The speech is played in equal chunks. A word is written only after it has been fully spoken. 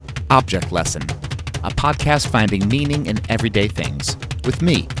Object Lesson, a podcast finding meaning in everyday things, with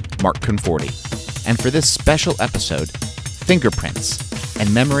me, Mark Conforti. And for this special episode, Fingerprints,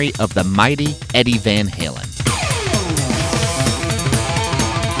 in memory of the mighty Eddie Van Halen.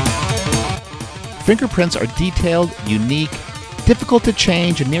 Fingerprints are detailed, unique, difficult to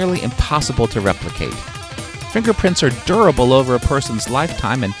change, and nearly impossible to replicate. Fingerprints are durable over a person's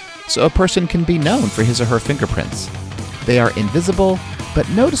lifetime, and so a person can be known for his or her fingerprints. They are invisible, but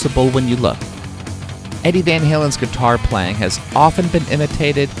noticeable when you look. Eddie Van Halen's guitar playing has often been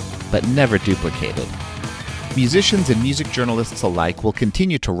imitated, but never duplicated. Musicians and music journalists alike will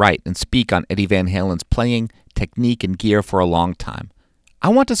continue to write and speak on Eddie Van Halen's playing, technique, and gear for a long time. I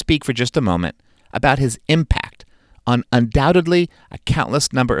want to speak for just a moment about his impact on undoubtedly a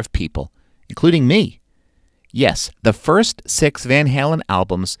countless number of people, including me. Yes, the first 6 Van Halen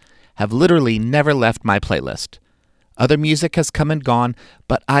albums have literally never left my playlist. Other music has come and gone,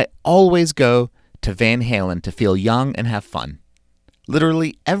 but I always go to Van Halen to feel young and have fun.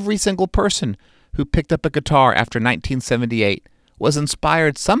 Literally every single person who picked up a guitar after 1978 was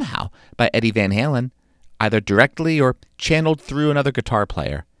inspired somehow by Eddie Van Halen, either directly or channeled through another guitar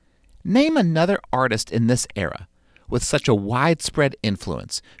player. Name another artist in this era with such a widespread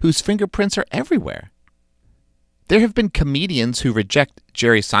influence, whose fingerprints are everywhere. There have been comedians who reject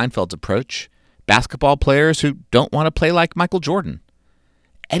Jerry Seinfeld's approach, basketball players who don't want to play like Michael Jordan.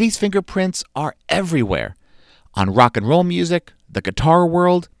 Eddie's fingerprints are everywhere, on rock and roll music, the guitar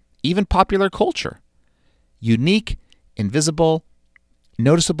world, even popular culture. Unique, invisible,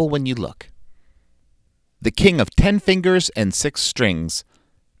 noticeable when you look. The king of 10 fingers and 6 strings.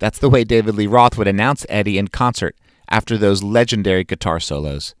 That's the way David Lee Roth would announce Eddie in concert after those legendary guitar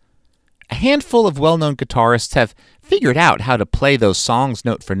solos. A handful of well-known guitarists have figured out how to play those songs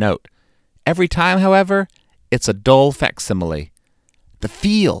note for note. Every time, however, it's a dull facsimile. The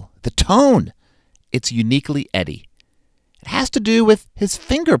feel, the tone, it's uniquely Eddie. It has to do with his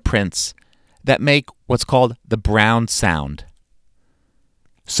fingerprints that make what's called the brown sound.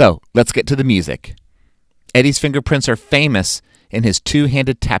 So, let's get to the music. Eddie's fingerprints are famous in his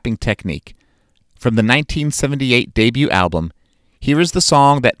two-handed tapping technique. From the 1978 debut album, here is the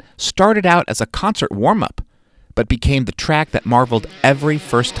song that started out as a concert warm-up, but became the track that marveled every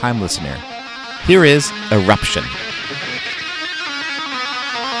first-time listener. Here is Eruption.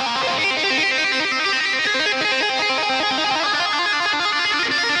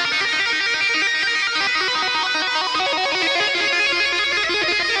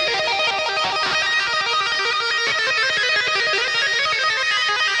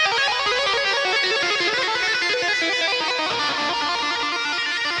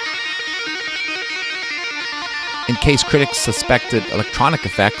 In case critics suspected electronic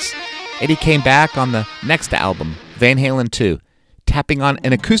effects, Eddie came back on the next album, Van Halen 2, tapping on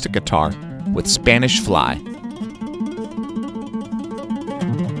an acoustic guitar with Spanish Fly.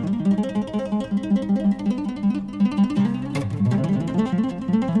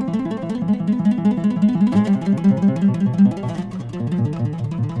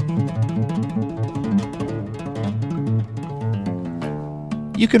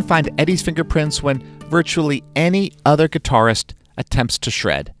 You can find Eddie's fingerprints when virtually any other guitarist attempts to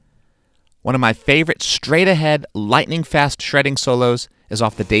shred. One of my favorite straight-ahead, lightning-fast shredding solos is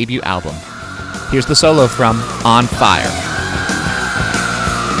off the debut album. Here's the solo from On Fire.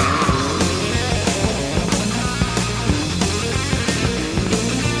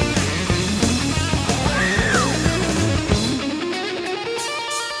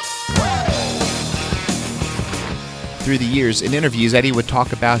 Through the years, in interviews, Eddie would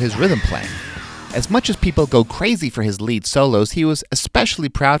talk about his rhythm playing. As much as people go crazy for his lead solos, he was especially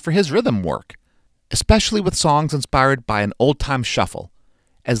proud for his rhythm work, especially with songs inspired by an old-time shuffle.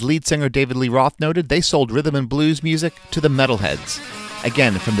 As lead singer David Lee Roth noted, they sold rhythm and blues music to the metalheads.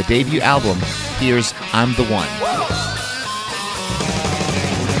 Again, from the debut album, here's I'm the One.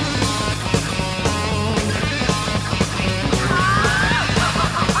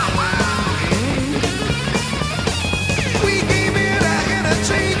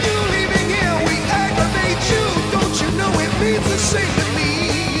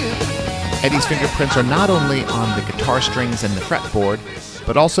 Eddie's fingerprints are not only on the guitar strings and the fretboard,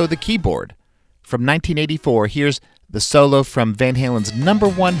 but also the keyboard. From 1984, here's the solo from Van Halen's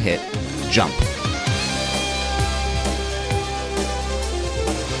 #1 hit, Jump.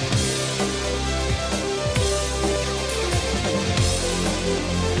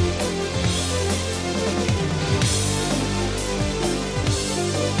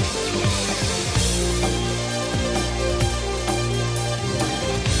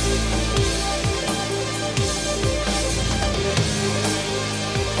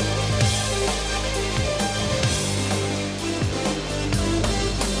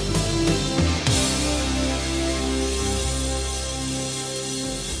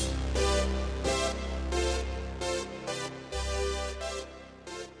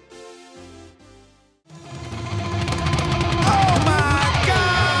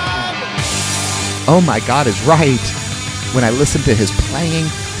 oh my God is right. When I listen to his playing,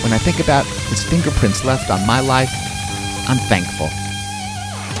 when I think about his fingerprints left on my life, I'm thankful.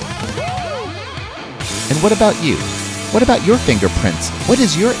 And what about you? What about your fingerprints? What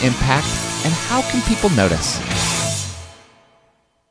is your impact, and how can people notice?